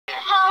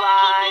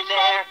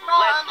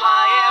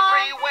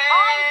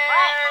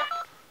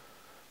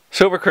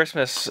So over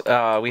Christmas,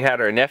 we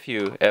had our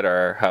nephew at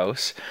our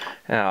house,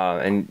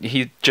 and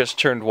he just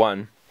turned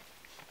 1.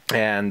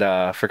 And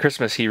for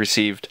Christmas, he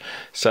received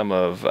some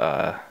of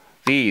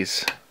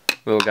these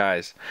little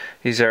guys.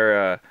 These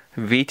are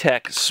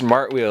VTech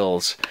Smart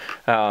Wheels,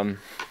 and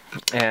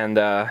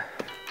look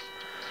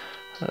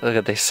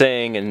at, they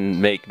sing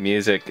and make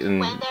music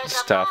and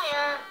stuff.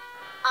 Fire,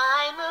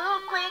 I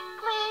move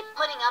quickly,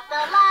 putting up the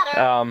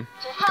ladder.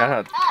 I don't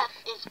know.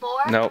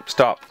 No,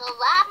 stop.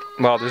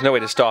 Well, there's no way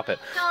to stop it.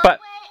 But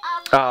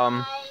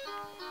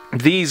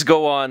these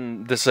go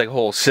on this like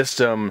whole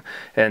system,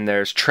 and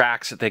there's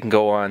tracks that they can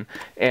go on,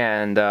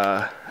 and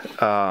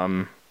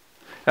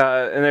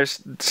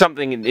there's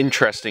something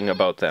interesting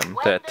about them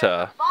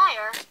that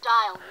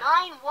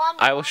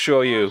I will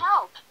show you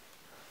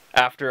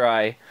after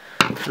I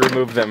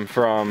remove them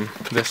from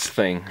this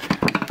thing.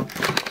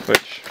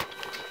 Which,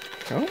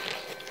 oh,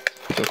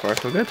 so far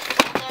so good.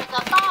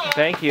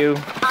 Thank you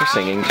for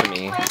singing to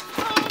me.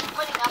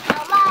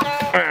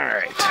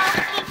 Alright.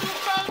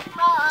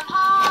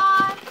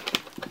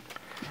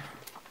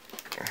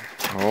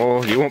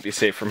 Oh, you won't be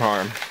safe from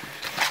harm.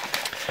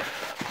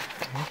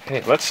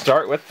 Okay, let's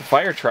start with the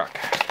fire truck.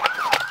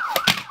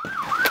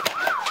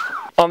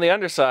 On the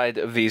underside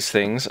of these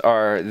things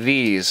are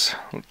these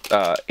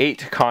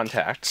 8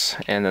 contacts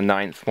and the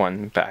 9th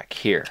one back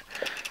here.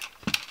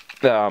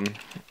 They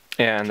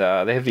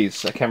have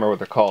these, I can't remember what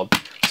they're called,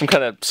 some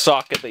kind of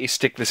socket that you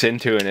stick this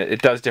into, and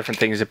it does different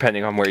things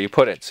depending on where you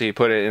put it. So you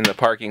put it in the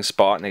parking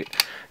spot and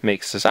it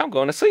makes this "I'm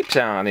going to sleep"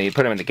 sound, and you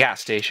put them in the gas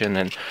station,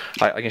 and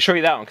I can show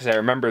you that one because I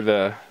remember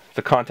the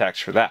contacts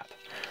for that.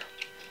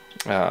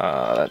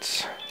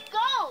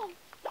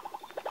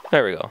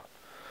 There we go.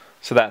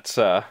 So that's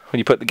when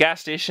you put the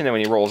gas station, and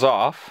when he rolls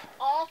off.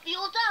 All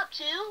fueled up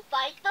to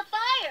fight the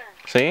fire.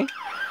 See?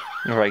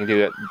 If I can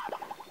do it.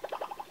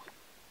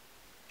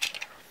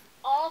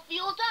 All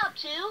fueled up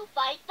to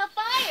fight the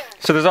fire.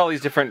 So there's all these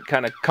different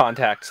kind of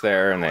contacts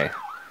there, and I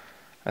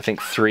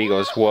think 3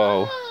 goes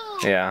whoa.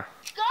 Yeah.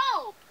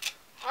 Go!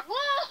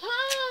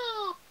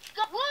 Woohoo!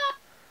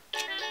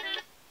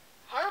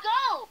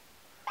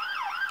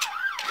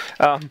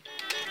 Go!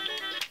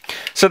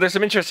 So there's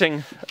some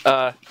interesting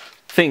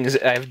things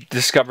I've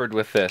discovered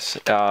with this.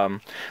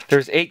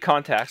 There's 8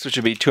 contacts, which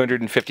would be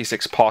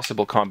 256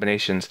 possible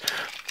combinations,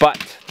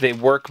 but they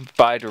work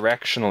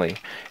bi-directionally,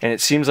 and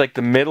it seems like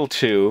the middle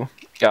 2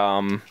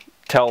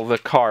 tell the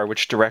car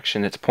which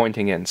direction it's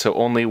pointing in. So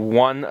only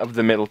one of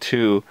the middle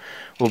 2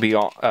 will be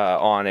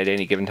on at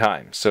any given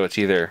time. So it's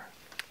either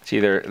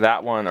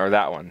that one or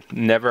that one.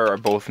 Never are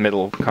both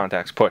middle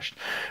contacts pushed.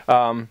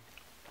 I'm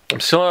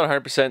still not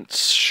 100%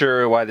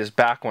 sure why this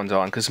back one's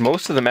on, because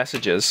most of the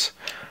messages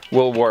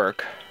will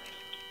work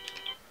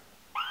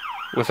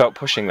without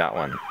pushing that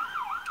one.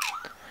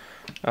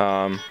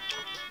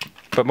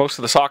 But most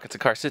of the sockets the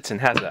car sits in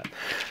has that.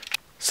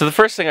 So the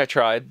first thing I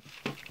tried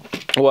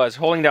was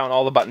holding down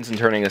all the buttons and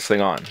turning this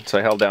thing on. So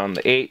I held down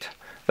the 8,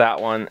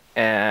 that one,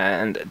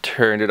 and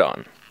turned it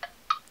on.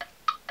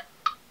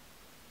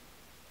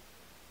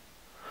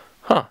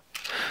 Huh,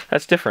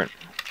 that's different.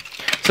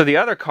 So the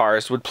other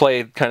cars would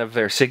play kind of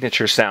their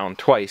signature sound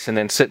twice and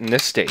then sit in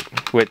this state,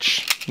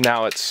 which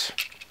now it's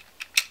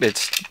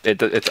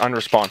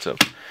unresponsive.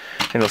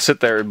 And it'll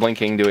sit there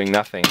blinking, doing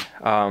nothing,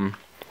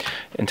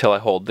 until I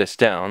hold this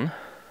down,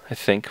 I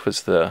think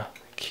was the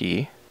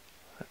key.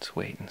 Let's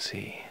wait and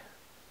see.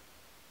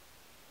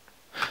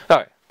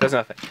 Alright, does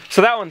nothing.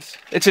 So that one's,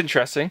 it's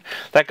interesting.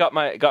 That got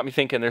me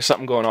thinking there's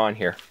something going on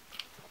here.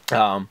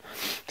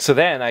 So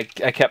then I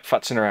kept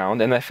futzing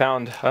around, and I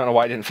found, I don't know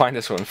why I didn't find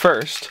this one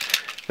first,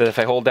 that if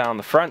I hold down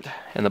the front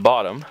and the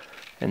bottom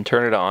and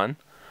turn it on,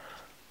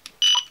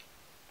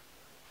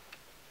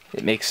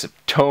 it makes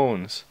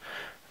tones.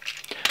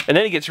 And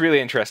then it gets really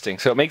interesting.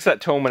 So it makes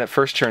that tone when it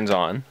first turns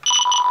on,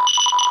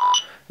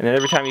 and then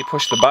every time you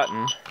push the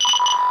button,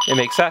 it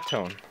makes that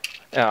tone.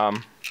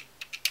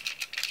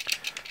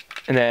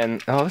 And then,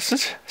 oh,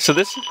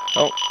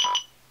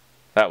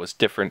 that was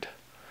different.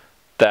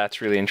 That's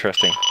really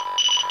interesting.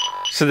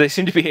 So they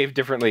seem to behave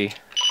differently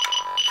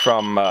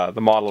from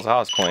the models I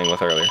was playing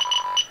with earlier.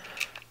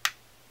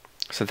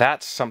 So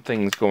that's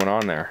something's going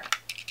on there.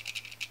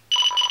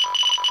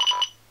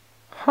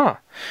 Huh.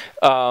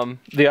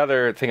 The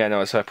other thing I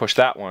noticed, if I push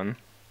that one,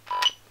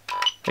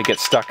 it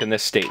gets stuck in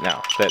this state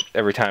now. That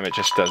every time it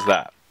just does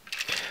that.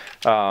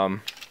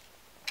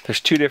 There's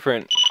 2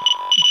 different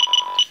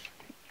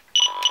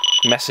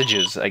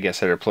messages, I guess,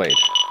 that are played.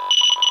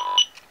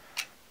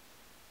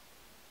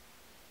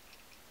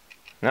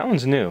 That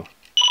one's new.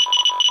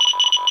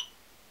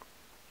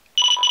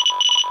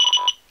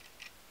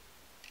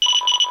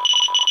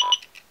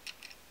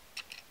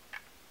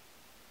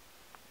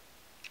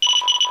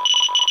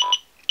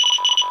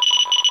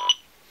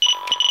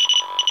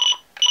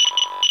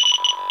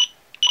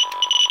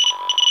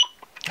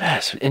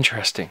 That's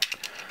interesting.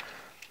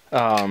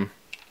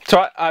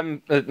 So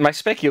my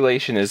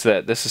speculation is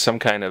that this is some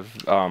kind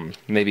of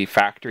maybe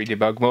factory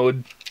debug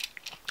mode,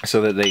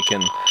 so that they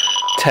can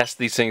test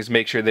these things,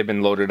 make sure they've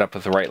been loaded up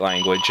with the right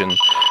language. And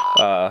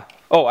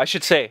oh, I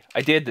should say,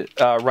 I did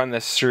run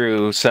this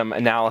through some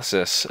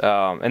analysis,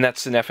 and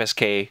that's an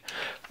FSK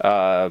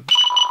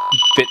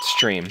bit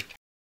stream.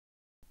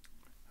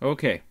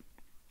 Okay,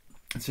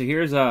 so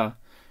here's a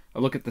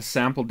look at the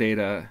sample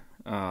data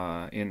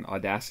in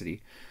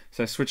Audacity.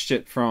 So I switched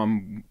it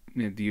from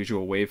the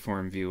usual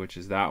waveform view, which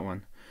is that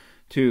one,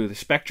 to the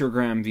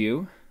spectrogram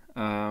view,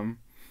 and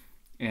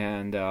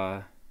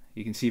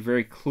you can see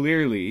very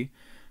clearly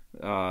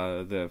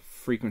the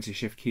frequency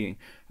shift keying.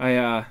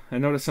 I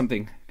noticed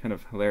something kind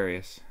of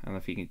hilarious. I don't know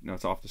if you can know,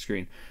 it's off the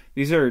screen.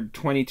 These are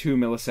 22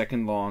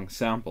 millisecond long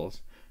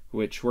samples,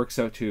 which works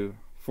out to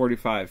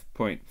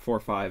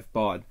 45.45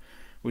 baud,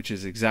 which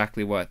is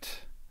exactly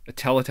what a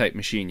teletype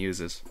machine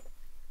uses.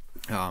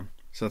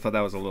 So I thought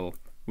that was a little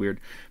weird.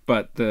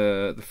 But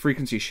the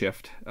frequency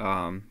shift,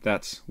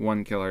 that's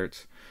 1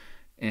 kilohertz.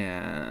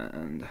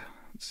 And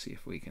let's see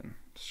if we can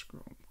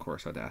scroll. Of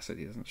course,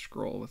 Audacity doesn't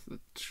scroll with the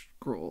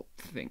scroll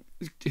thing.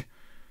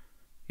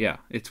 Yeah,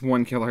 it's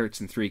 1 kilohertz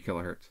and 3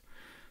 kilohertz.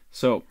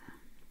 So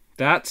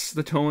that's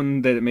the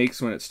tone that it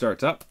makes when it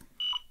starts up.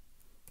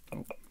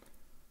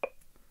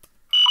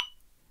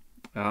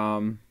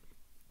 And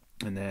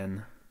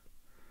then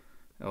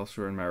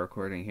elsewhere in my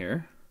recording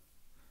here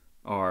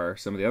are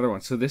some of the other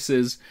ones. So this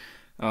is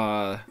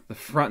the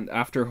front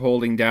after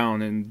holding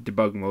down in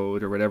debug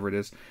mode or whatever it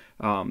is.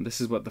 This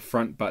is what the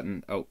front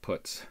button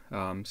outputs.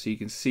 So you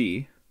can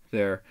see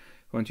there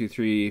 1, 2,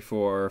 3,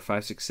 4,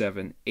 5, 6,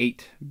 7,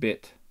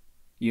 8-bit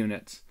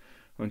units.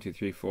 1, 2,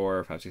 3,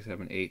 4, 5, 6,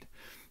 7, 8. Is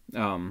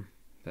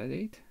that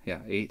 8?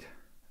 Yeah, 8.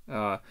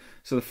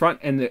 So the front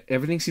and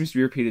everything seems to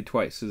be repeated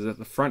twice. So that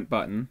the front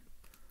button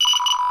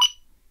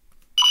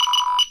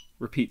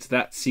repeats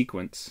that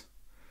sequence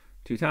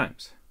 2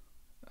 times,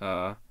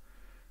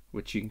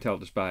 which you can tell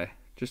just by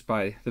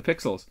the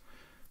pixels.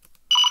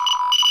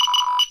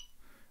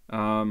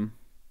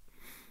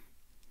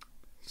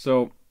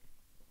 So,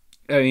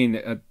 I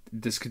mean,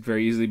 this could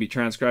very easily be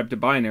transcribed to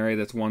binary.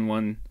 That's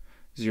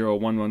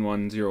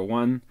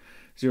 1101101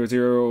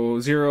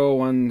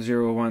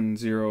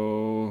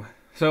 0001010.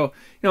 So,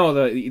 you know,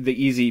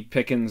 the easy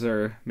pickings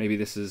are maybe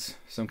this is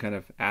some kind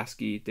of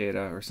ASCII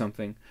data or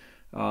something.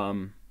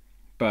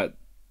 But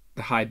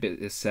the high bit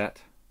is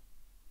set,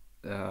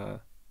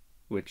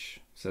 which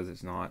says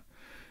it's not.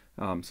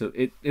 So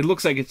it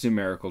looks like it's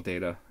numerical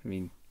data. I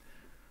mean,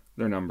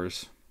 they're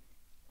numbers.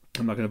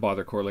 I'm not going to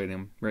bother correlating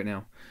them right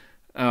now.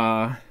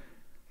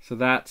 So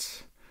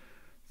that's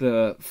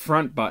the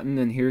front button,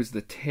 and here's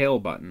the tail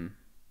button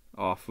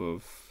off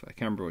of, I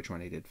can't remember which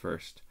one I did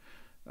first.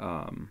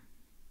 But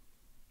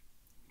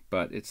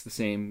it's the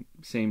same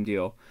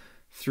deal.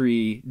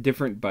 3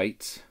 different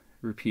bytes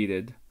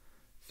repeated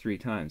 3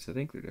 times. I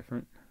think they're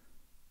different.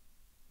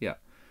 Yeah.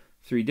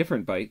 3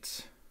 different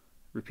bytes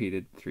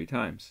repeated 3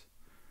 times.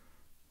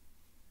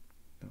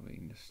 So we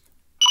can just,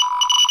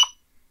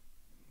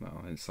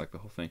 well, and select the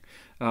whole thing.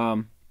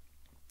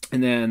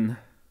 And then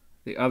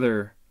the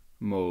other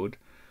mode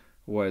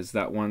was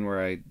that one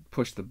where I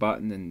push the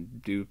button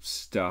and do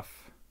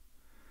stuff.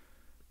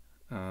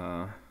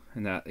 And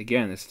that,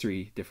 again, is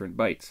 3 different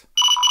bytes.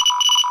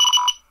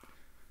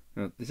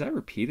 Now, is that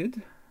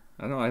repeated?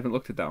 I don't know. I haven't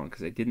looked at that one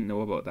because I didn't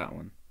know about that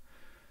one.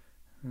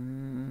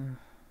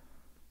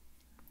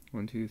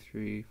 1, 2,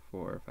 3,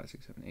 4, 5,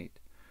 6, 7, 8.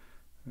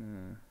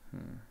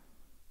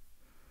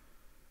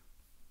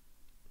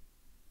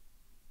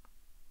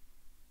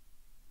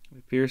 It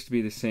appears to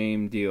be the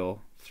same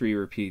deal. 3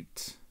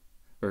 repeats,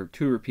 or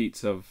 2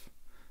 repeats of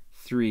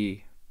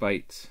 3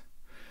 bytes.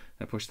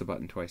 I push the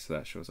button twice, so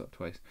that shows up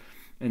twice.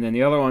 And then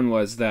the other one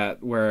was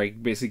that where I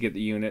basically get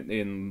the unit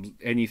in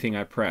anything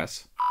I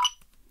press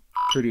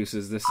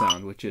produces this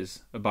sound, which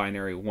is a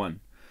binary 1.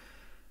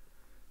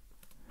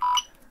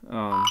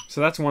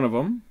 So that's one of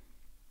them.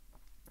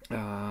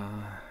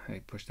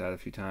 I pushed that a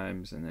few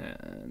times and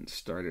then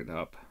started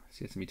up.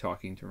 See, it's me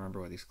talking to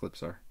remember what these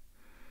clips are.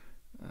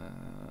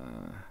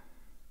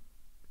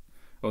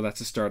 Oh,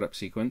 that's a startup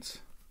sequence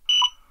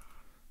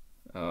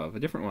of a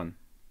different one.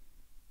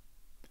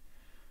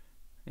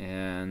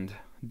 And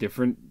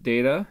different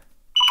data.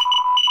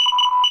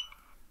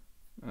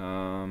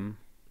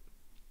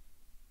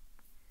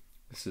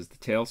 This is the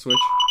tail switch,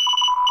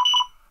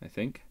 I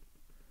think.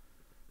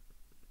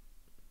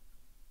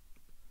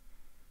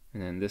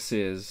 And then this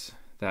is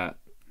that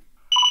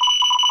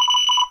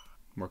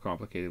more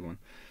complicated one.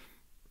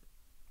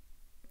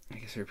 I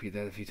guess I repeat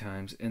that a few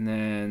times. And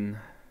then,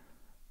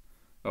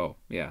 oh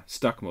yeah,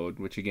 stuck mode,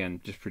 which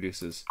again just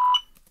produces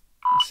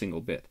a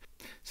single bit.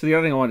 So the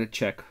other thing I wanted to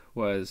check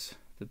was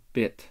the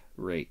bit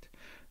rate.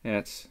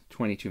 That's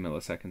 22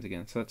 milliseconds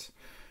again. So that's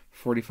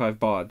 45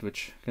 baud,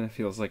 which kind of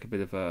feels like a bit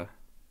of an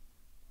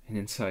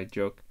inside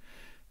joke.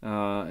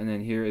 And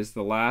then here is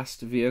the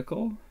last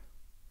vehicle.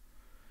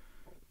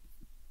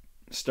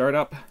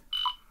 Startup.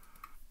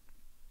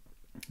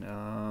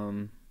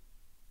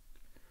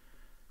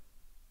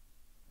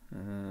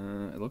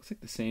 It looks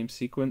like the same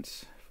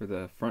sequence for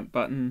the front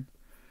button.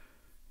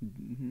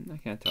 I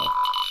can't tell.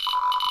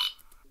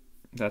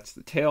 That's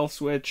the tail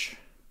switch.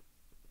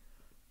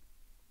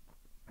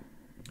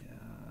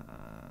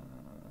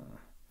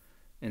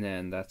 And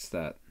then that's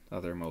that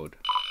other mode.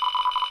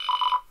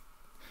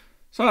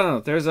 So I don't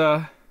know, there's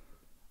a...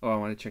 Oh, I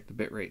want to check the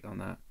bit rate on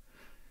that.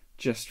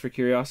 Just for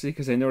curiosity,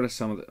 because I noticed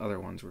some of the other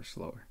ones were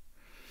slower.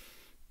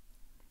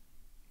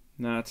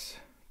 And that's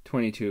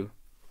 22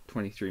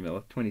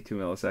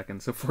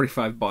 milliseconds, so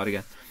 45 baud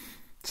again.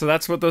 So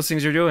that's what those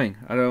things are doing.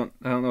 I don't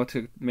know what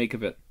to make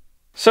of it.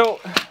 So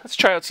let's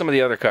try out some of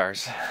the other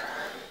cars.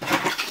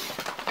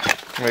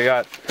 We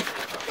got...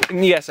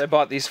 Yes, I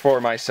bought these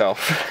for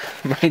myself.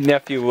 My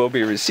nephew will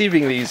be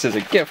receiving these as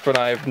a gift when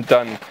I've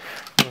done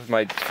with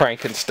my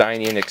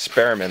Frankensteinian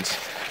experiments.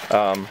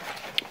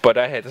 But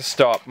I had to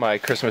stop my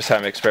Christmas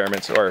time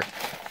experiments or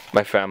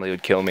my family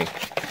would kill me.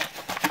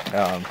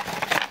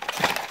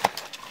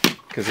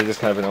 Because they're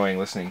just kind of annoying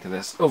listening to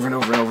this over and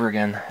over and over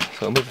again.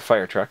 So I'll move the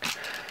fire truck.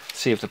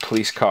 See if the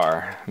police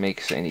car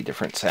makes any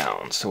different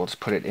sounds. So we'll just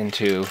put it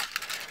into,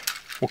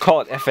 we'll call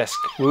it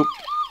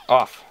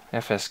off.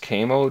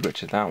 FSK mode,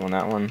 which is that one.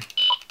 I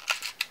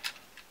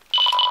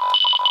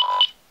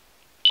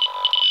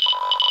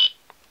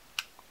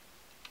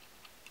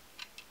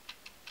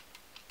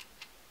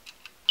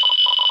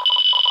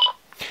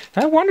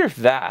wonder if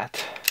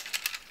that...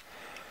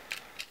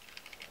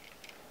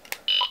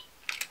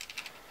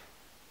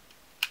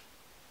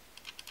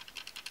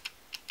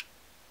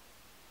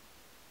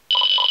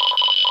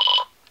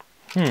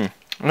 I'm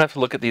gonna have to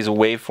look at these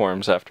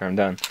waveforms after I'm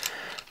done.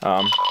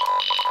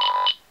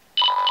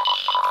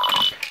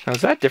 Now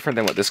is that different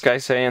than what this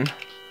guy's saying?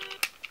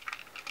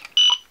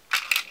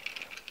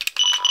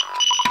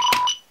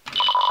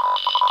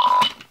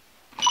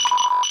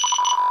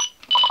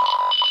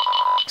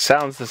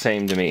 Sounds the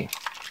same to me.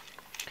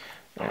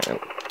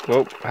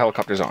 Whoa,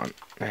 helicopter's on.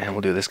 And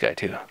we'll do this guy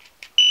too.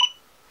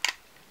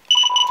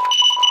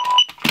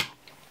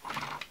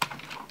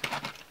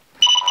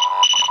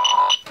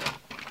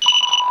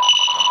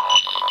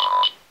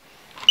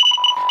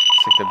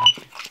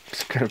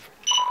 It's kind of...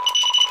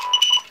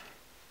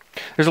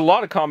 There's a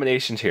lot of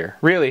combinations here.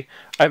 Really,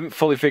 I haven't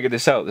fully figured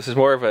this out. This is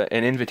more of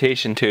an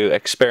invitation to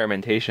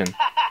experimentation.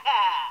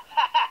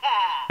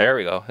 There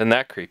we go. Isn't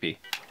that creepy?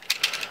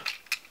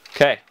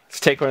 Okay, let's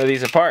take one of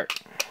these apart.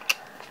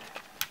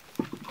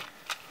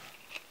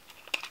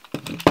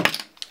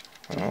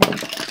 Oh.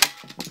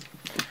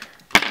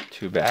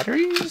 2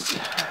 batteries.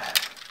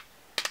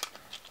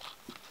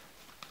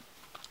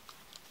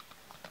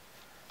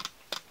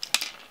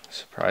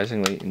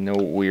 Surprisingly, no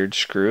weird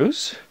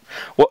screws.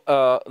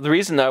 Well, the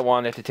reason I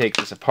wanted to take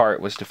this apart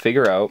was to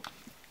figure out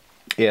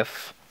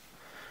if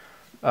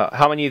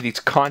how many of these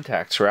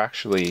contacts were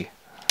actually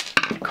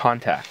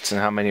contacts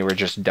and how many were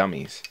just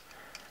dummies.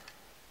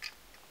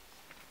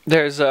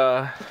 There's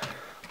a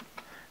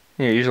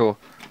usual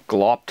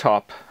glop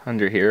top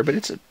under here, but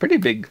it's a pretty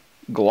big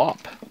glop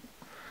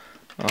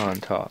on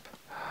top.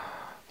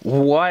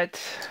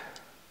 What?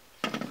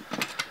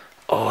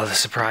 Oh, the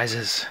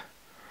surprises.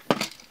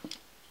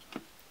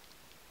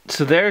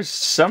 So there's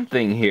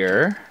something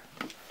here.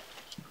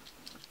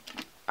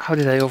 How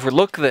did I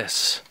overlook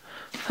this?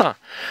 Huh.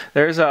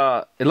 There's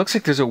a... It looks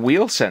like there's a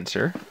wheel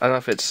sensor. I don't know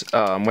if it's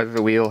whether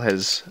the wheel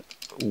has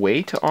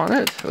weight on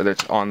it, whether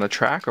it's on the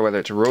track or whether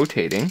it's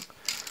rotating.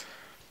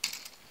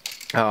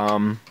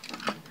 What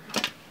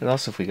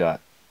else have we got?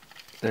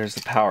 There's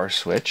the power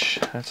switch.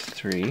 That's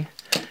 3.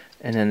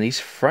 And then these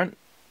front...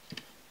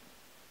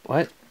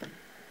 What?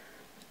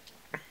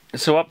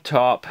 So up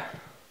top...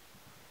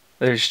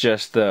 There's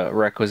just the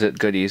requisite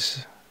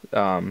goodies.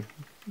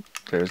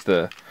 There's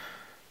the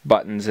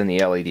buttons and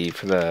the LED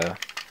for the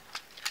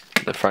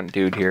front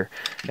dude here,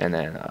 and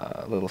then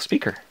a little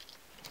speaker.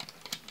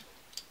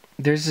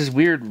 There's this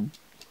weird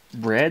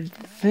red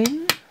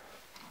thing.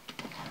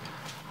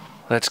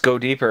 Let's go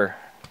deeper.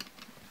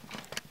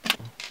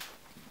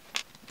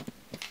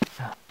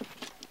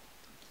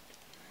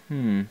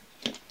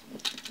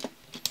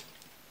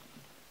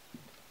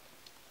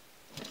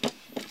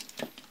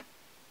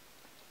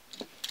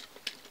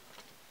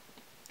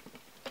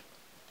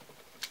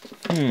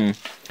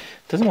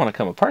 Doesn't want to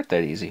come apart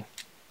that easy.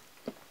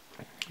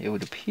 It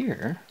would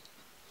appear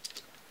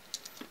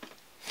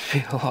to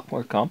be a lot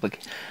more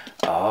complicated.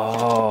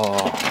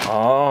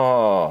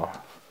 Oh.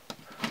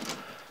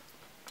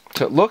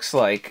 So it looks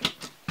like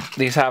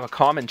these have a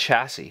common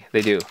chassis.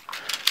 They do.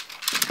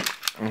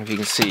 And if you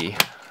can see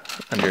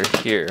under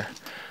here,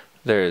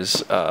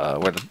 there's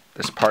where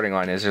this parting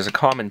line is. There's a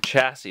common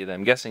chassis that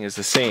I'm guessing is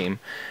the same,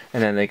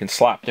 and then they can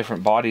slap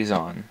different bodies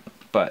on.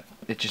 But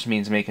it just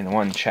means making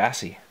one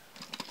chassis.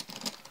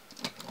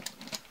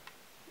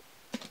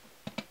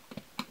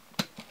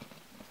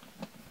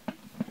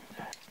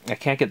 I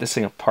can't get this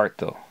thing apart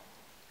though.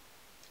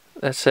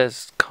 That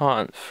says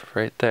conf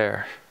right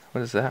there.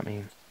 What does that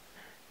mean?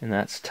 And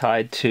that's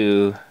tied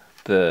to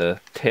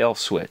the tail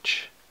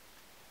switch.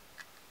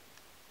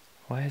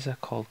 Why is that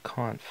called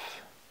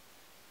conf?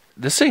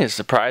 This thing is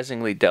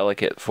surprisingly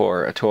delicate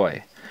for a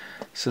toy.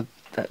 So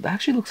that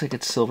actually looks like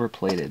it's silver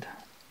plated.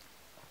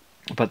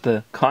 But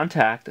the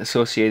contact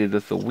associated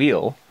with the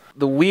wheel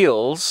The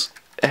wheels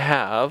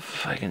have,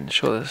 if I can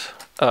show this,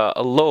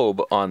 a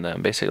lobe on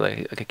them,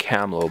 basically like a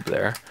cam lobe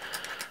there.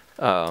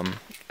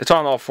 It's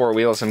on all 4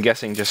 wheels, I'm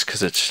guessing just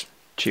because it's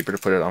cheaper to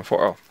put it on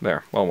 4. Oh,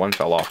 there. Well, one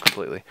fell off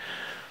completely.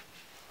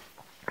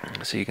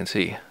 So you can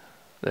see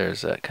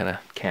there's that kind of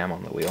cam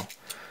on the wheel.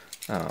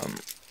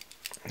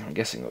 I'm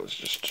guessing those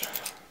just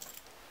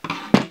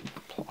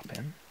plop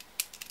in.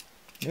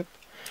 Yep.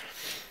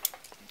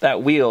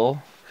 That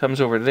wheel comes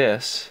over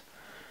this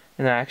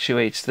and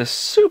actuates this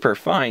super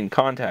fine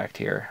contact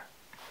here.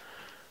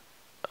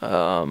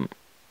 I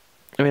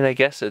mean, I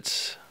guess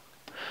it's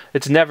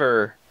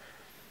never,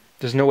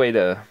 there's no way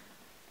to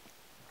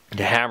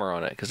hammer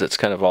on it because it's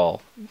kind of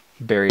all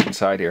buried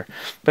inside here.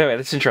 But anyway,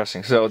 that's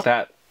interesting. So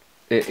that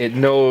it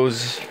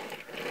knows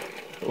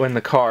when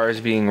the car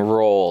is being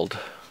rolled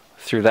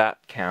through that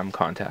cam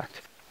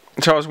contact.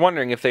 So I was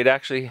wondering if they'd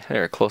actually,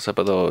 there, a close-up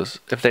of those,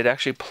 if they'd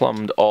actually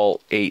plumbed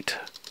all 8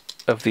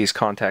 of these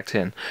contacts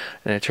in.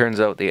 And it turns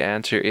out the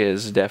answer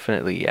is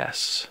definitely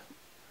yes.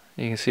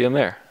 You can see them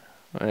there.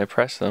 When I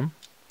press them,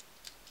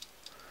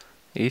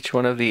 each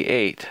one of the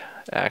 8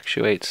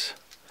 actuates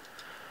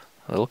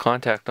a little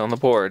contact on the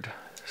board.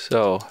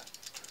 So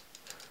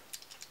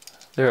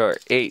there are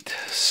 8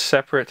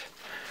 separate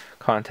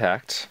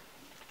contacts,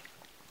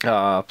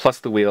 plus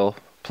the wheel,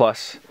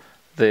 plus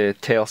the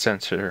tail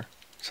sensor.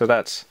 So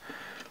that's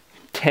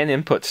 10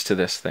 inputs to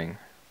this thing.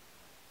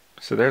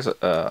 So there's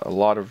a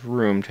lot of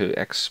room to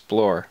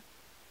explore.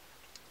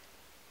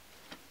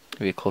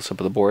 Maybe a close-up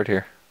of the board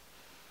here.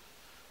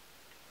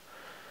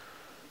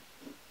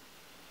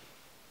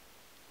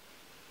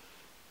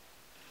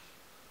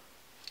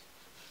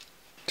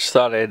 Just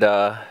thought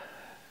I'd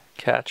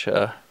catch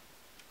a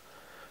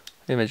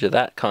image of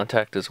that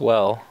contact as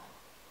well.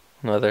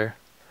 Another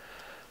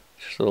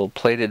just a little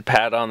plated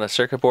pad on the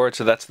circuit board.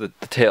 So that's the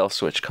tail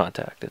switch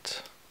contact.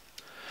 It's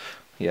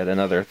yet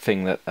another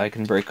thing that I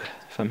can break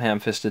if I'm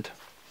ham-fisted.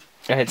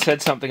 I had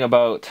said something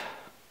about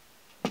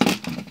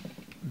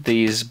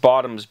these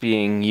bottoms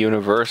being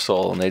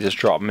universal and they just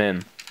drop them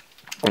in.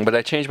 But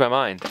I changed my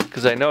mind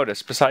because I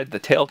noticed beside the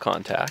tail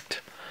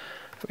contact,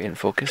 are we in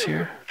focus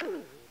here?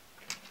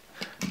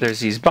 There's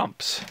these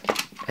bumps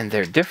and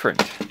they're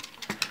different.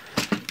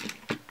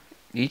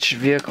 Each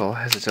vehicle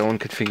has its own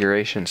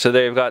configuration. So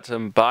they've got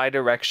some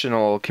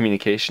bi-directional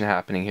communication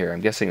happening here.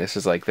 I'm guessing this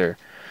is like their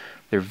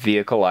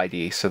vehicle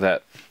ID so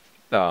that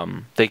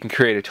they can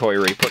create a toy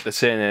where you put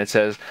this in and it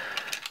says,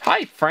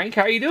 "Hi Frank,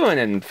 how you doing?"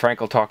 And Frank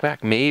will talk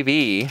back.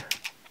 Maybe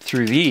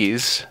through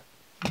these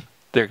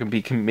there can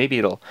be, maybe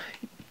it'll,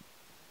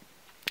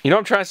 you know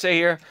what I'm trying to say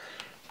here?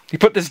 You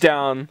put this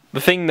down,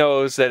 the thing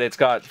knows that it's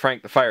got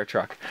Frank the fire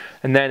truck,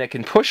 and then it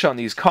can push on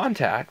these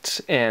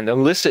contacts and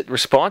elicit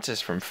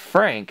responses from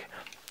Frank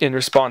in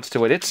response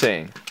to what it's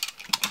saying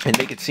and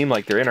make it seem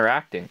like they're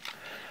interacting.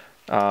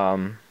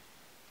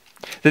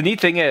 The neat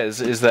thing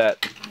is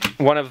that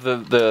one of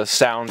the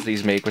sounds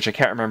these make, which I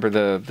can't remember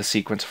the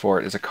sequence for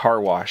it, is a car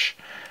wash.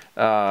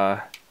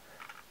 And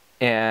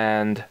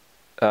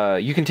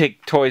you can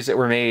take toys that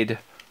were made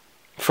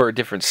for a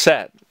different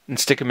set and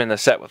stick them in the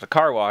set with a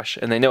car wash,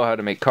 and they know how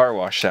to make car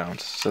wash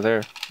sounds. So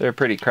they're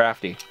pretty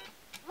crafty.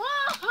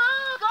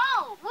 Woohoo!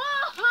 Go!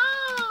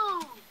 Woohoo!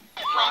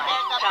 When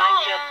there's a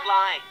Time to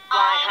fire,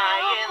 fly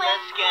high in the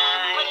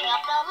sky. putting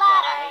up the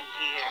ladder Fly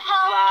here, to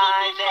help fly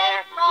keep you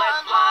there, safe from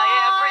let's fly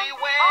harm.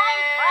 everywhere.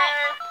 I'm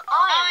Frank.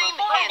 I'm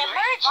I'm an Henry.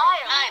 emergency.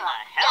 I'm a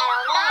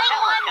Dial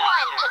 911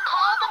 helicopter. to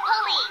call the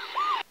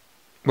police.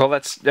 Well,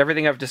 that's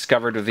everything I've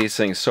discovered with these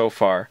things so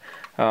far.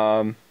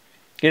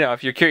 You know,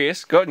 if you're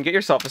curious, go out and get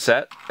yourself a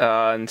set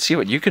and see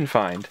what you can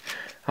find.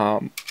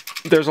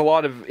 There's a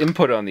lot of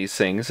input on these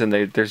things, and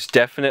there's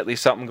definitely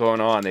something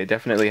going on. They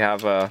definitely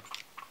have a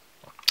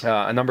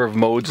number of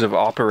modes of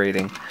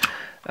operating.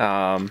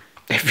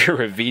 If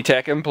you're a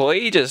VTech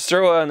employee, just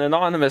throw an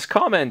anonymous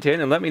comment in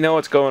and let me know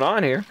what's going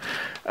on here.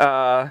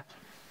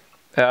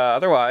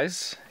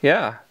 Otherwise,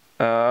 yeah,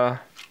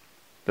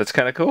 that's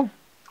kind of cool.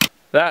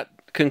 That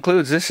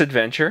concludes this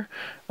adventure.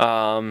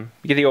 Get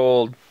the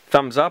old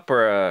thumbs up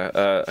or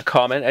a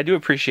comment. I do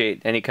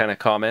appreciate any kind of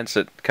comments.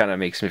 It kind of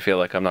makes me feel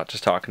like I'm not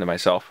just talking to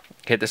myself.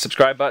 Hit the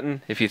subscribe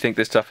button if you think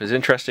this stuff is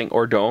interesting,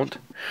 or don't.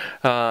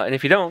 And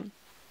if you don't,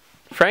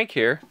 Frank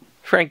here,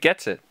 Frank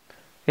gets it.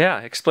 Yeah,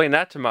 explain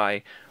that to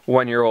my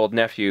 1-year-old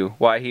nephew,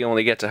 why he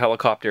only gets a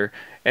helicopter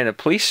and a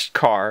police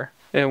car,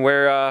 and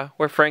where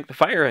Frank the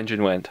fire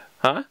engine went.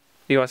 Huh?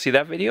 You want to see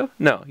that video?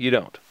 No, you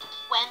don't.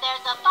 When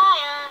there's a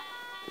fire,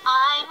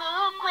 I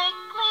move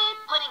quickly,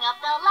 putting up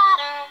the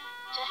ladder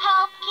to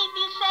help keep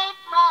you safe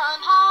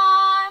from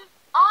harm.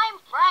 I'm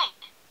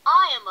Frank.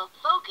 I am a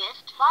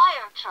focused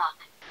fire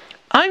truck.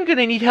 I'm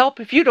gonna need help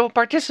if you don't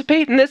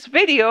participate in this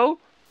video.